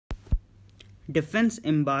Defense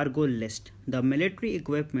embargo list. The military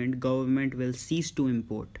equipment government will cease to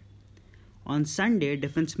import. On Sunday,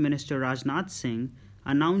 Defense Minister Rajnath Singh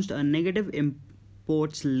announced a negative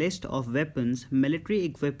imports list of weapons, military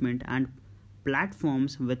equipment and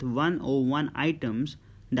platforms with 101 items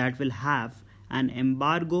that will have an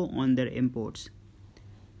embargo on their imports.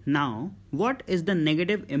 Now, what is the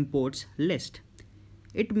negative imports list?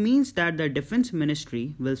 It means that the Defense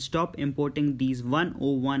Ministry will stop importing these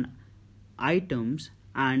 101 items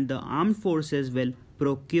and the armed forces will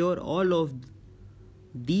procure all of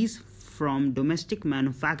these from domestic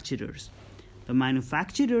manufacturers. The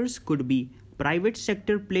manufacturers could be private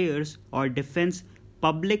sector players or defense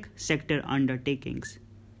public sector undertakings.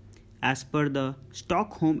 As per the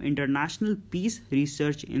Stockholm International Peace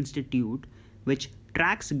Research Institute, which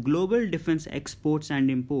tracks global defense exports and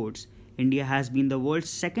imports, India has been the world's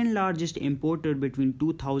second largest importer between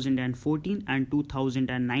 2014 and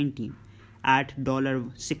 2019 at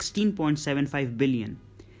 $16.75 billion.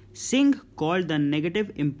 Singh called the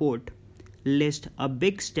negative import list a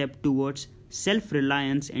big step towards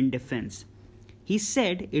self-reliance in defense. He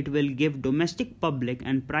said it will give domestic public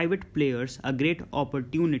and private players a great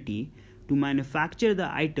opportunity to manufacture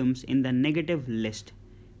the items in the negative list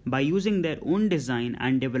by using their own design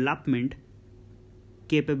and development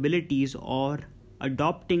capabilities or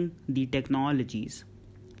adopting the technologies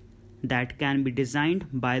that can be designed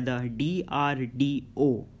by the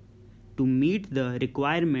DRDO to meet the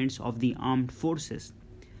requirements of the armed forces.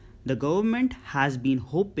 The government has been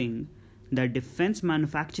hoping the defense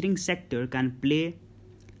manufacturing sector can play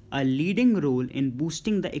a leading role in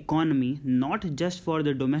boosting the economy not just for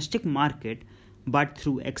the domestic market but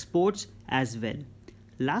through exports as well.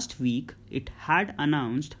 Last week, it had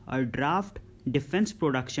announced a draft defense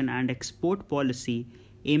production and export policy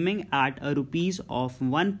aiming at a rupees of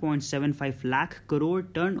 1.75 lakh crore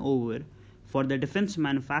turnover for the defense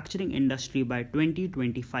manufacturing industry by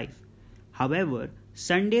 2025. However,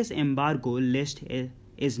 Sunday's embargo list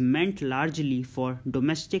is meant largely for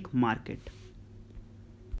domestic market.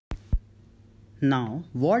 Now,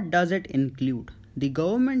 what does it include? The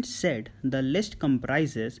government said the list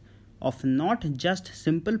comprises of not just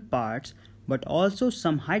simple parts but also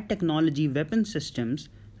some high technology weapon systems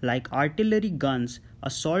like artillery guns,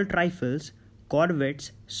 assault rifles,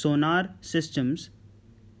 corvettes, sonar systems,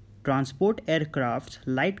 transport aircrafts,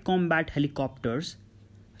 light combat helicopters,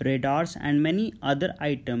 radars and many other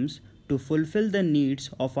items to fulfill the needs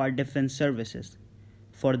of our defense services.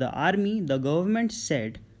 For the army, the government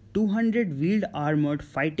said 200 wheeled armored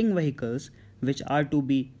fighting vehicles which are to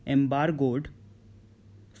be embargoed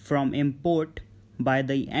from import by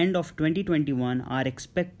the end of 2021 are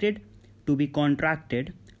expected to be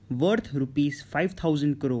contracted worth rupees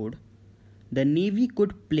 5,000 crore. The Navy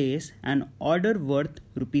could place an order worth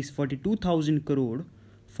rupees 42,000 crore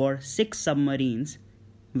for 6 submarines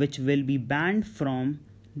which will be banned from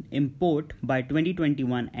import by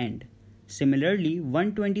 2021 end. Similarly,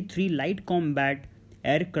 123 light combat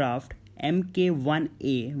aircraft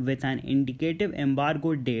Mk1A with an indicative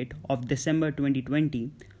embargo date of December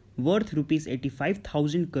 2020 worth rupees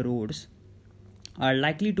 85,000 crores are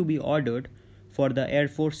likely to be ordered for the air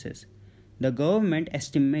forces. The government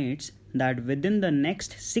estimates that within the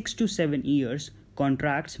next 6 to 7 years,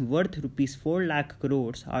 contracts worth rupees 4 lakh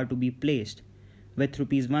crores are to be placed, with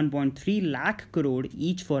rupees 1.3 lakh crore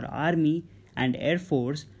each for Army and Air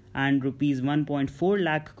Force and rupees 1.4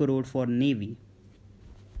 lakh crore for Navy.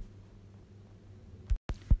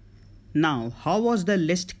 Now, how was the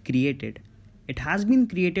list created? It has been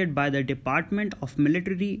created by the Department of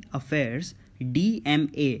Military Affairs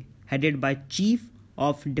DMA, headed by Chief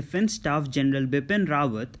of Defence Staff General Bipin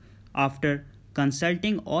Rawat after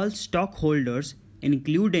consulting all stockholders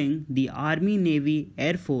including the Army, Navy,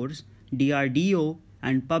 Air Force, DRDO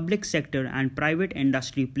and public sector and private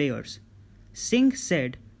industry players. Singh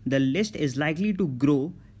said the list is likely to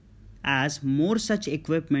grow as more such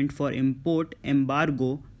equipment for import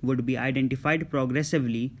embargo would be identified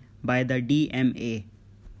progressively by the DMA.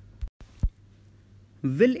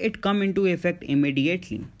 Will it come into effect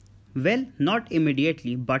immediately? Well, not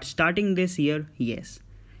immediately, but starting this year, yes.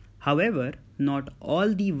 However, not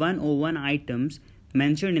all the 101 items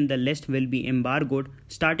mentioned in the list will be embargoed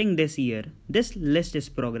starting this year. This list is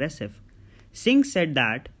progressive. Singh said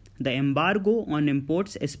that the embargo on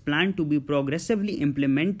imports is planned to be progressively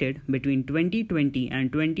implemented between 2020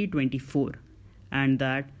 and 2024, and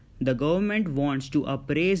that the government wants to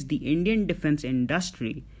appraise the Indian defense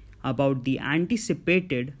industry about the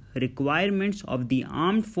anticipated requirements of the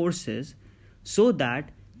armed forces so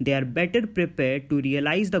that they are better prepared to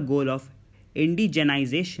realize the goal of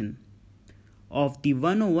indigenization. Of the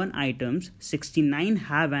 101 items, 69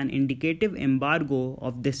 have an indicative embargo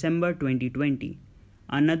of December 2020.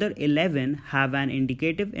 Another 11 have an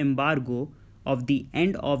indicative embargo of the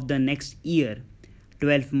end of the next year.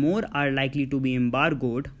 12 more are likely to be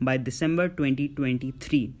embargoed by December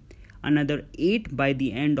 2023. Another 8 by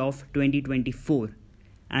the end of 2024.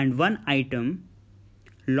 And one item,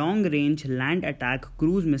 long-range land attack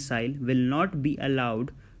cruise missile, will not be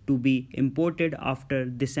allowed to be imported after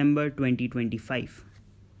December 2025.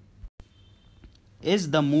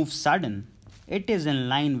 Is the move sudden? It is in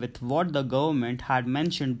line with what the government had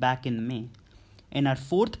mentioned back in May. In her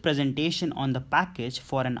fourth presentation on the package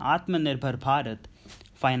for an Atmanirbhar Bharat,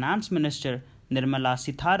 Finance Minister Nirmala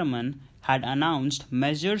Sitharaman had announced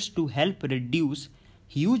measures to help reduce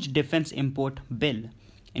huge defense import bill,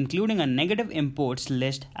 including a negative imports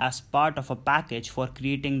list as part of a package for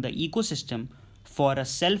creating the ecosystem for a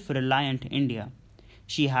self-reliant India.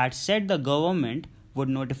 She had said the government would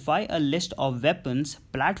notify a list of weapons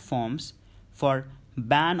platforms for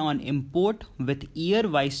ban on import with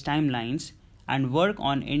year-wise timelines and work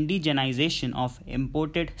on indigenization of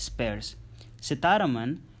imported spares.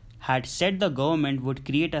 Sitharaman had said the government would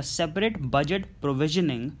create a separate budget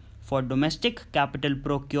provisioning for domestic capital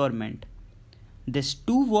procurement. This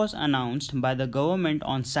too was announced by the government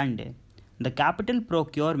on Sunday. The capital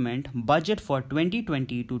procurement budget for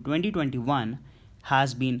 2020 to 2021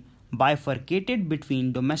 has been bifurcated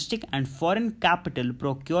between domestic and foreign capital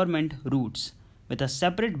procurement routes, with a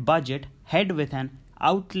separate budget head with an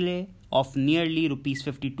outlay of nearly Rs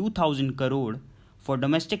 52,000 crore for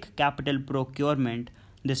domestic capital procurement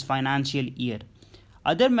this financial year.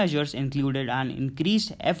 Other measures included an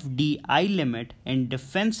increased FDI limit in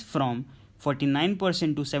defense from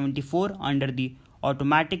 49% to 74% under the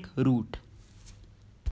automatic route.